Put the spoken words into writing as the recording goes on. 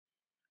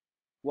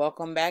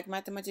Welcome back,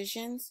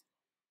 mathematicians,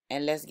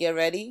 and let's get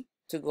ready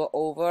to go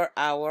over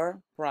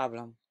our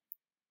problem.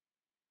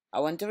 I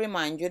want to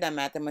remind you that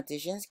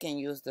mathematicians can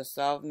use the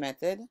solve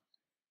method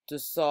to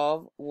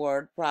solve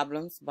word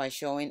problems by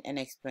showing and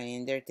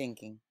explaining their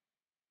thinking.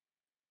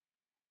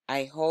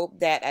 I hope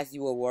that as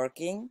you were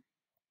working,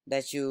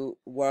 that you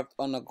worked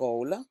on a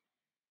goal.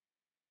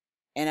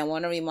 And I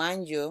want to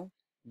remind you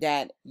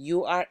that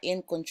you are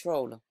in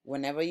control.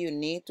 Whenever you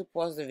need to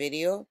pause the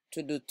video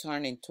to do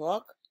turn and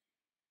talk,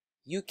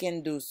 you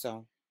can do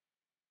so.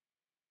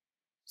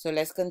 So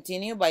let's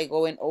continue by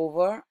going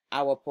over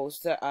our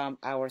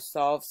our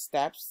solve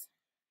steps.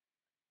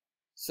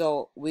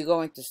 So we're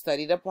going to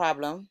study the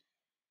problem.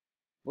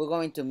 We're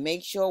going to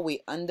make sure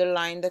we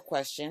underline the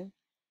question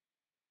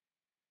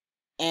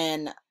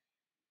and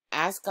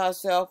ask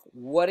ourselves,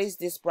 what is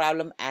this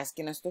problem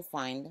asking us to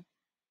find?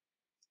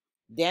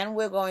 Then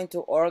we're going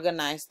to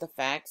organize the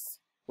facts.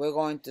 We're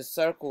going to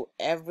circle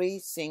every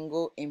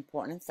single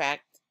important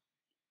fact.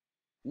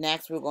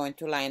 Next, we're going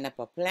to line up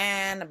a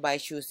plan by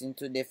choosing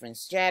two different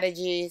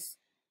strategies.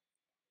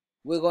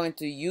 We're going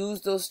to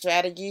use those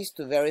strategies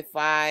to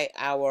verify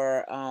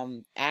our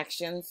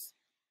actions.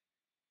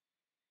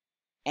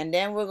 And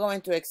then we're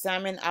going to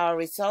examine our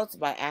results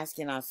by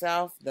asking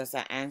ourselves, does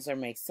our answer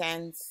make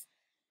sense?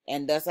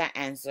 And does our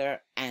answer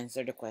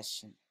the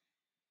question?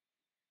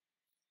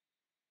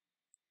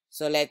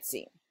 So let's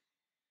see.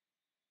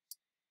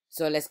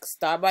 So let's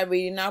start by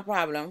reading our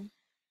problem.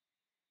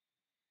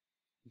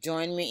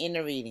 Join me in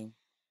the reading.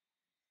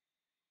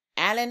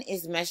 Alan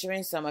is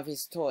measuring some of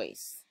his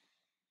toys.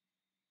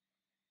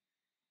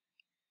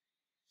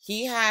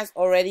 He has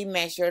already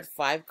measured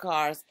 5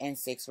 cars and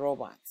 6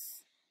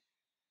 robots.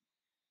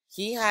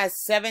 He has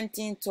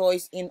 17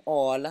 toys in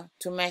all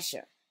to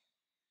measure.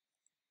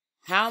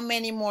 How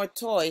many more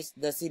toys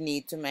does he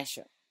need to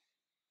measure?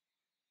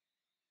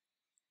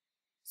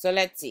 So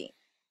let's see.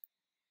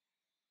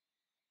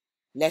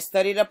 Let's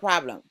study the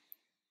problem.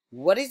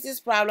 What is this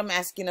problem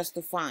asking us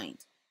to find?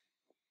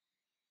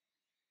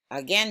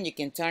 Again, you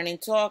can turn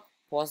and talk,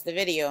 pause the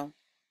video.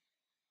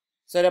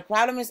 So the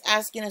problem is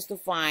asking us to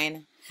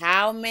find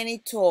how many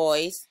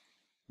toys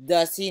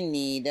does he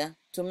need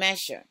to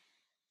measure.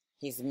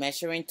 He's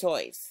measuring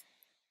toys.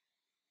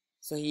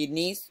 So we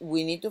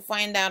need to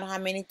find out how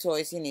many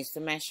toys he needs to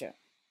measure.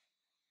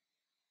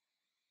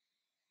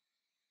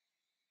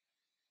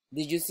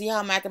 Did you see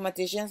how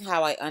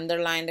I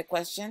underlined the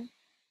question?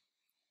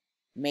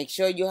 Make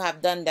sure you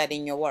have done that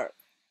in your work.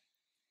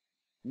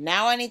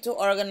 Now I need to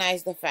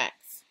organize the facts.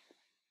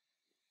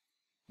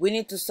 We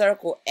need to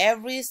circle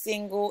every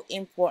single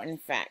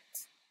important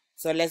fact.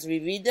 So let's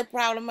reread the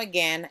problem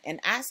again and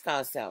ask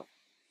ourselves,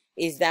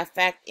 is that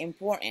fact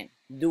important?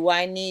 Do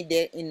I need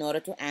it in order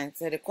to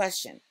answer the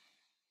question?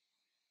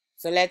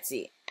 So let's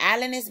see.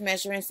 Alan is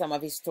measuring some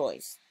of his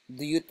toys.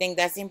 Do you think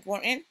that's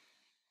important?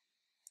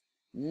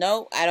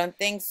 No, I don't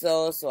think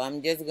so. So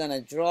I'm just going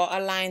to draw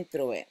a line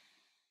through it.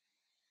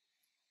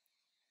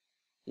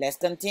 Let's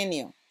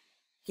continue.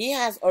 He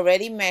has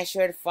already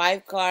measured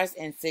 5 cars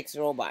and 6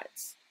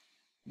 robots.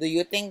 Do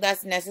you think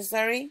that's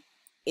necessary?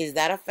 Is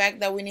that a fact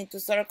that we need to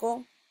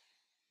circle?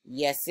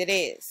 Yes, it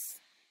is.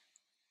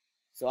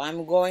 So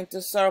I'm going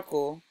to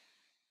circle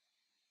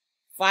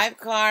 5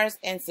 cars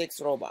and 6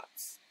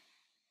 robots.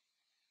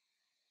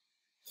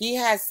 He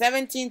has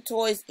 17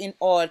 toys in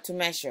all to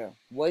measure.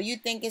 What do you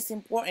think is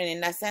important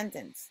in that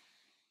sentence?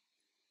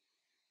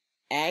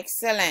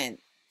 Excellent.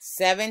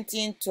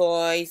 17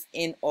 toys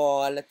in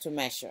all to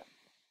measure.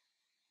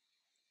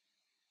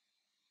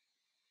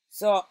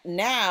 So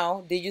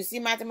now, did you see,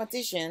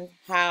 mathematicians,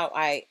 how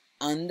I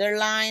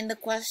underline the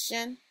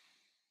question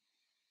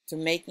to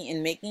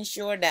making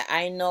sure that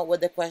I know what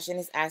the question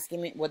is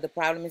asking me, what the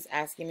problem is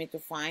asking me to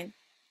find?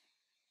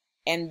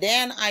 And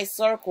then I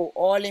circle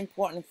all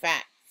important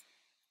facts.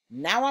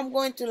 Now I'm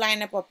going to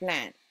line up a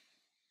plan.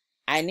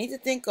 I need to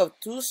think of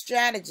 2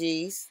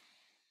 strategies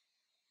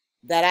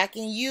that I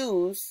can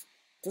use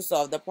to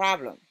solve the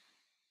problem.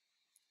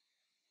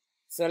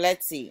 So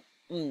let's see.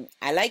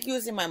 I like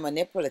using my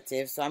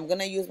manipulative, so I'm going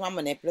to use my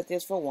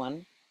manipulatives for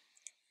one.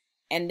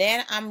 And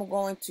then I'm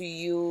going to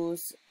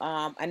use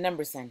a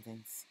number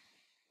sentence.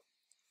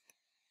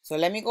 So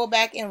let me go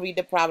back and read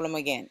the problem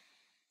again.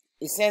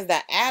 It says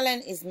that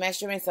Alan is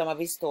measuring some of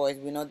his toys.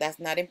 We know that's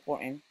not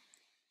important.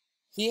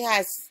 He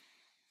has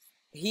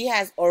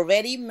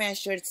already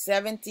measured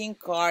 17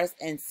 cars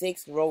and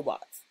 6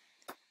 robots.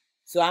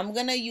 So I'm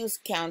going to use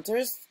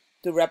counters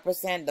to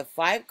represent the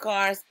 5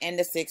 cars and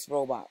the 6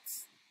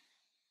 robots.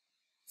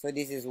 So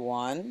this is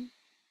 1,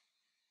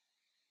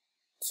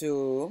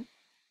 2,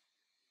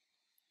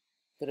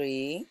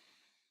 3,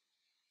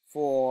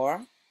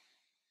 4,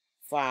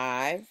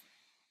 5,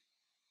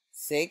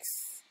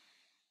 6.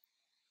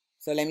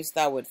 So let me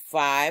start with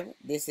 5.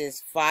 This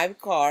is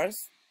 5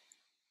 cars.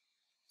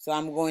 So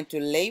I'm going to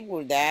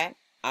label that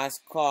as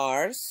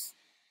cars.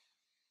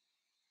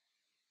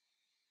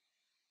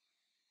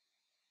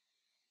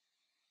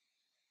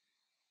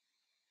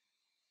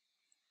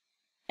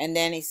 And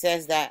then it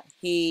says that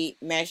he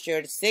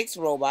measured 6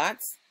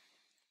 robots.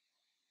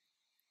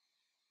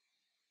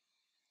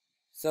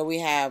 So we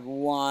have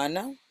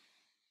 1,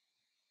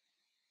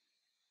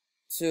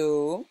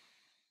 2,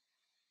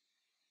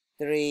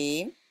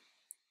 3,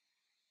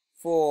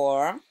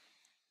 4,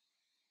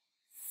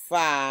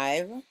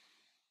 5,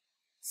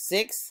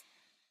 6,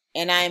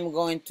 and I'm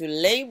going to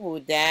label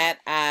that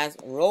as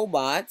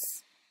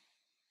robots.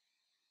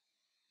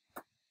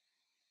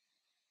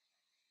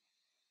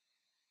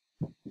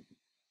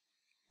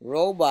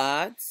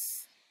 Robots.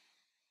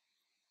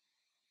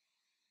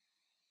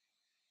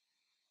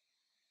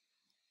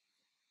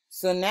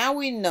 So now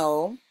we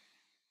know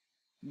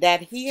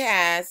that he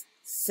has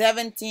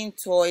 17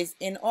 toys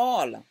in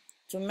all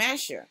to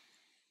measure.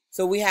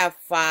 So we have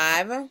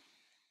 5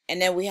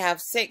 and then we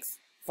have 6.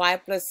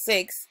 5 plus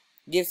 6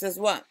 gives us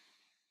what?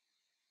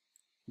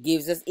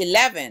 Gives us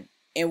 11.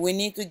 And we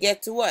need to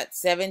get to what?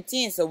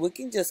 17. So we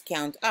can just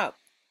count up.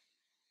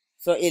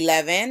 So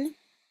 11,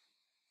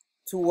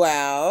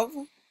 12,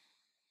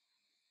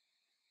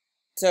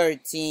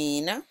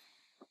 13,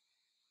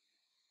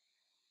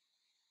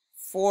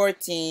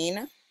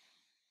 14,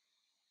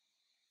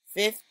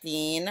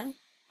 15,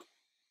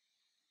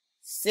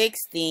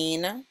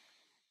 16,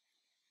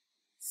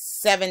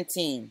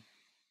 17.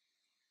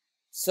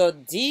 So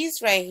these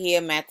right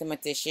here,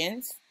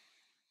 mathematicians,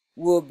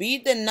 will be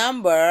the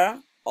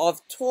number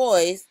of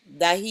toys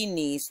that he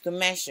needs to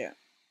measure.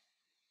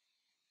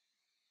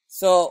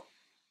 So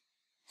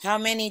how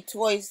many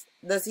toys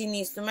does he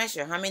need to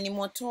measure? How many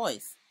more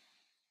toys?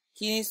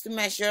 He needs to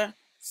measure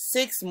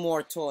 6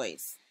 more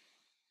toys.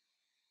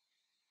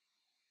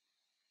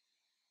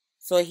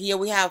 So here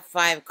we have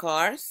 5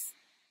 cars,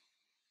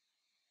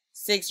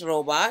 6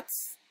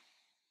 robots,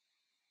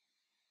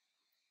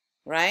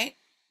 right?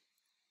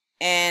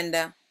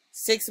 And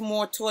 6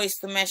 more toys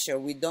to measure.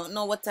 We don't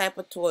know what type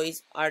of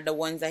toys are the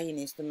ones that he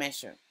needs to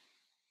measure.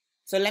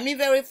 So let me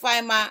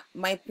verify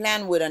my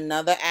plan with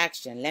another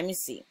action. Let me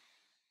see.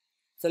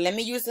 So let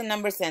me use the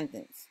number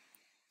sentence.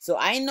 So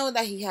I know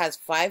that he has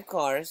 5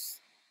 cars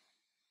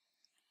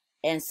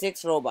and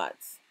 6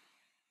 robots.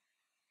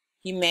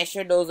 He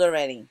measured those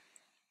already.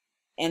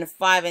 And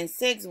 5 and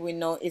 6 we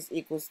know is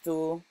equals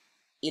to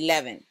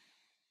 11.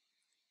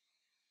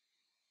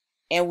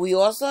 And we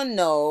also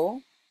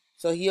know,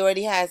 so he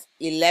already has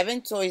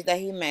 11 toys that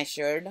he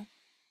measured,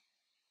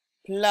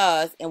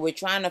 plus, and we're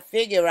trying to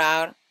figure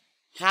out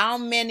how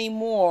many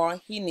more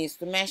he needs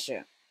to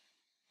measure.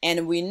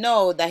 And we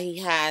know that he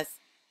has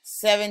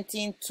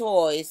 17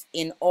 toys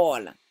in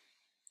all.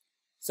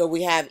 So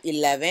we have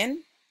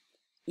 11.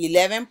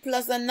 11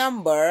 plus a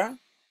number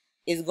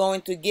is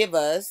going to give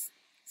us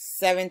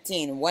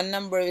 17. What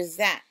number is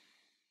that?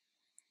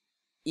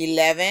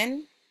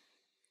 11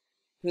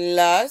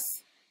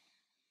 plus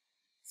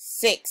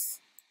 6.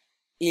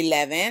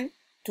 11,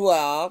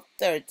 12,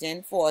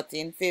 13,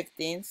 14,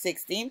 15,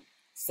 16,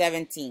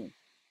 17.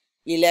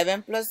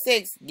 11 plus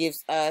 6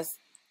 gives us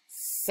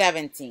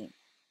 17.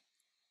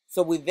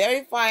 So we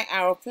verify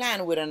our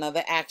plan with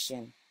another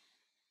action.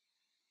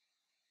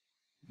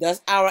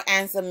 Does our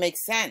answer make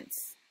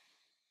sense?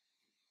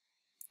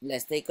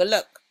 Let's take a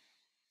look.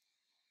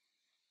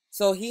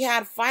 So he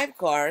had 5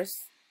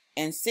 cars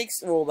and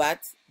 6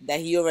 robots that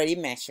he already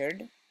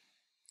measured.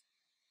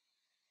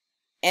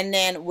 And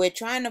then we're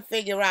trying to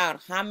figure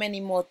out how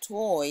many more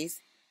toys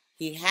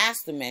he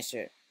has to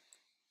measure.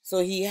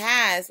 So he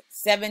has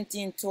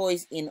 17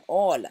 toys in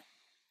all.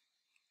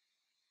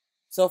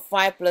 So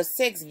 5 plus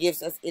 6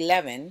 gives us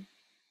 11.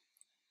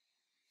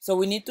 So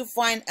we need to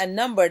find a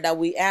number that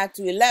we add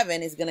to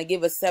 11 is going to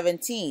give us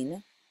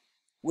 17,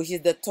 which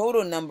is the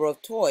total number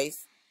of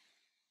toys.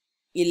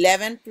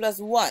 11 plus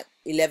what?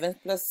 11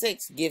 plus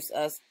 6 gives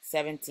us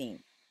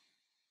 17.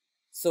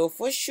 So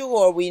for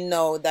sure we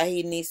know that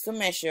he needs to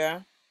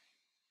measure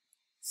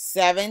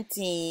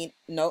 17,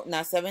 no,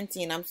 not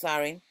 17, I'm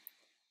sorry.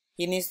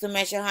 He needs to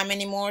measure how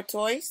many more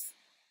toys?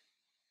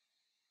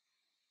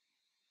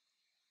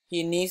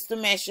 He needs to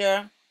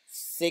measure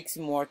 6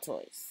 more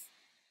toys.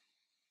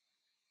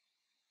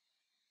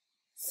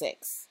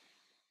 6.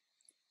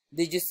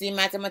 Did you see,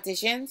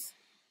 mathematicians,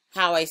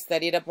 how I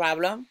studied a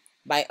problem?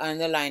 By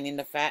underlining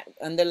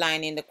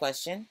the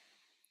question.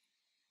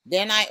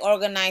 Then I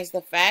organized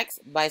the facts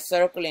by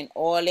circling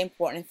all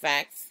important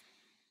facts.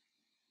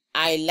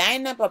 I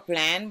line up a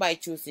plan by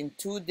choosing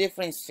 2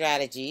 different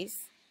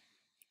strategies.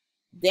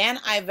 Then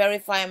I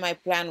verify my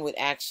plan with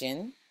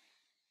action.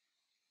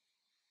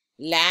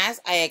 Last,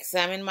 I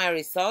examine my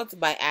results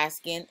by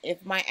asking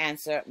if my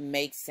answer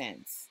makes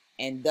sense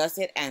and does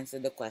it answer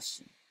the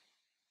question.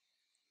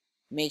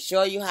 Make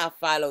sure you have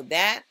followed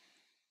that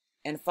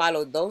and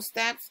followed those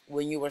steps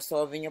when you were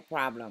solving your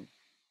problem.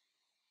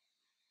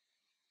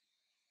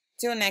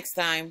 Till next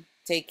time,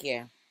 take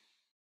care.